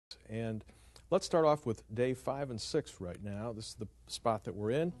And let's start off with day 5 and 6 right now. This is the spot that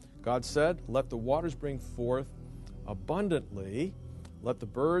we're in. God said, "Let the waters bring forth abundantly. Let the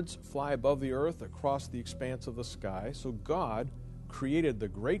birds fly above the earth across the expanse of the sky." So God created the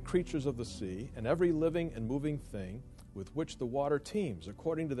great creatures of the sea and every living and moving thing with which the water teems,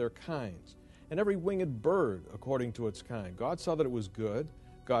 according to their kinds, and every winged bird according to its kind. God saw that it was good.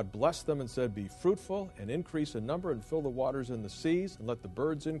 God blessed them and said, "Be fruitful and increase in number and fill the waters in the seas, and let the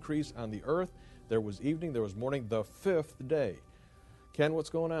birds increase on the earth." There was evening, there was morning, the 5th day. Ken, what's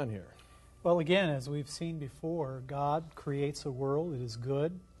going on here? Well, again, as we've seen before, God creates a world that is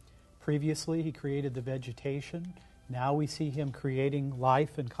good. Previously, He created the vegetation. Now we see Him creating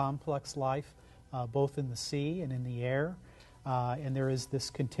life and complex life, both in the sea and in the air. And there is this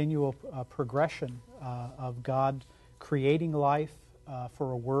continual progression of God creating life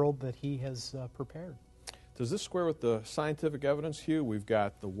for a world that He has prepared. Does this square with the scientific evidence, Hugh? We've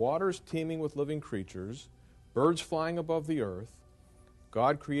got the waters teeming with living creatures, birds flying above the earth,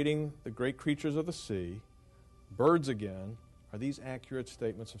 God creating the great creatures of the sea, birds again. Are these accurate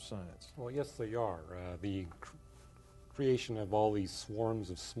statements of science? Well, yes, they are. The creation of all these swarms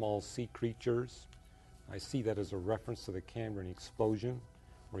of small sea creatures, I see that as a reference to the Cambrian explosion,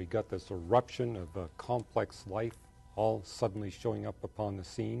 where you got this eruption of complex life all suddenly showing up upon the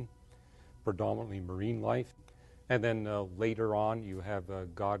scene, predominantly marine life. And then later on you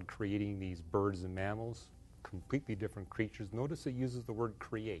have God creating these birds and mammals, completely different creatures. Notice it uses the word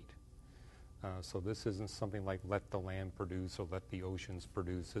create. So this isn't something like let the land produce or let the oceans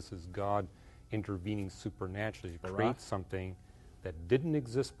produce. This is God intervening supernaturally to create something that didn't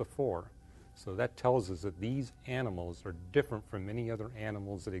exist before. So that tells us that these animals are different from many other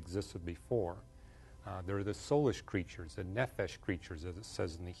animals that existed before. They're the soulish creatures, the nephesh creatures, as it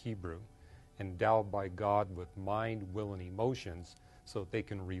says in the Hebrew, endowed by God with mind, will, and emotions so that they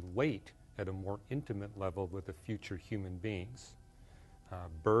can relate at a more intimate level with the future human beings.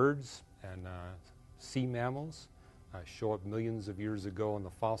 Birds and sea mammals show up millions of years ago in the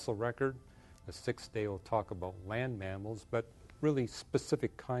fossil record. The 6th day will talk about land mammals, but really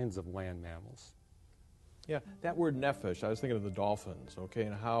specific kinds of land mammals. Yeah, that word nephesh, I was thinking of the dolphins, okay,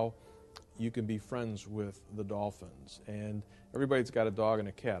 and how you can be friends with the dolphins. And everybody's got a dog and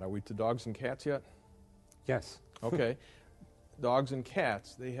a cat. Are we to dogs and cats yet? Yes. Okay. Dogs and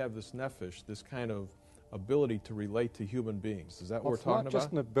cats, they have this nephesh, this kind of ability to relate to human beings. Is that what we're talking about? It's not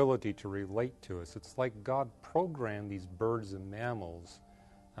just an ability to relate to us. It's like God programmed these birds and mammals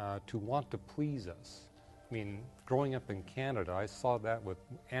to want to please us. I mean, growing up in Canada, I saw that with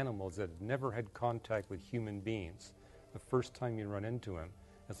animals that had never had contact with human beings. The first time you run into them,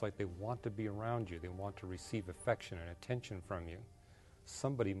 it's like they want to be around you. They want to receive affection and attention from you.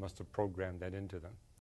 Somebody must have programmed that into them.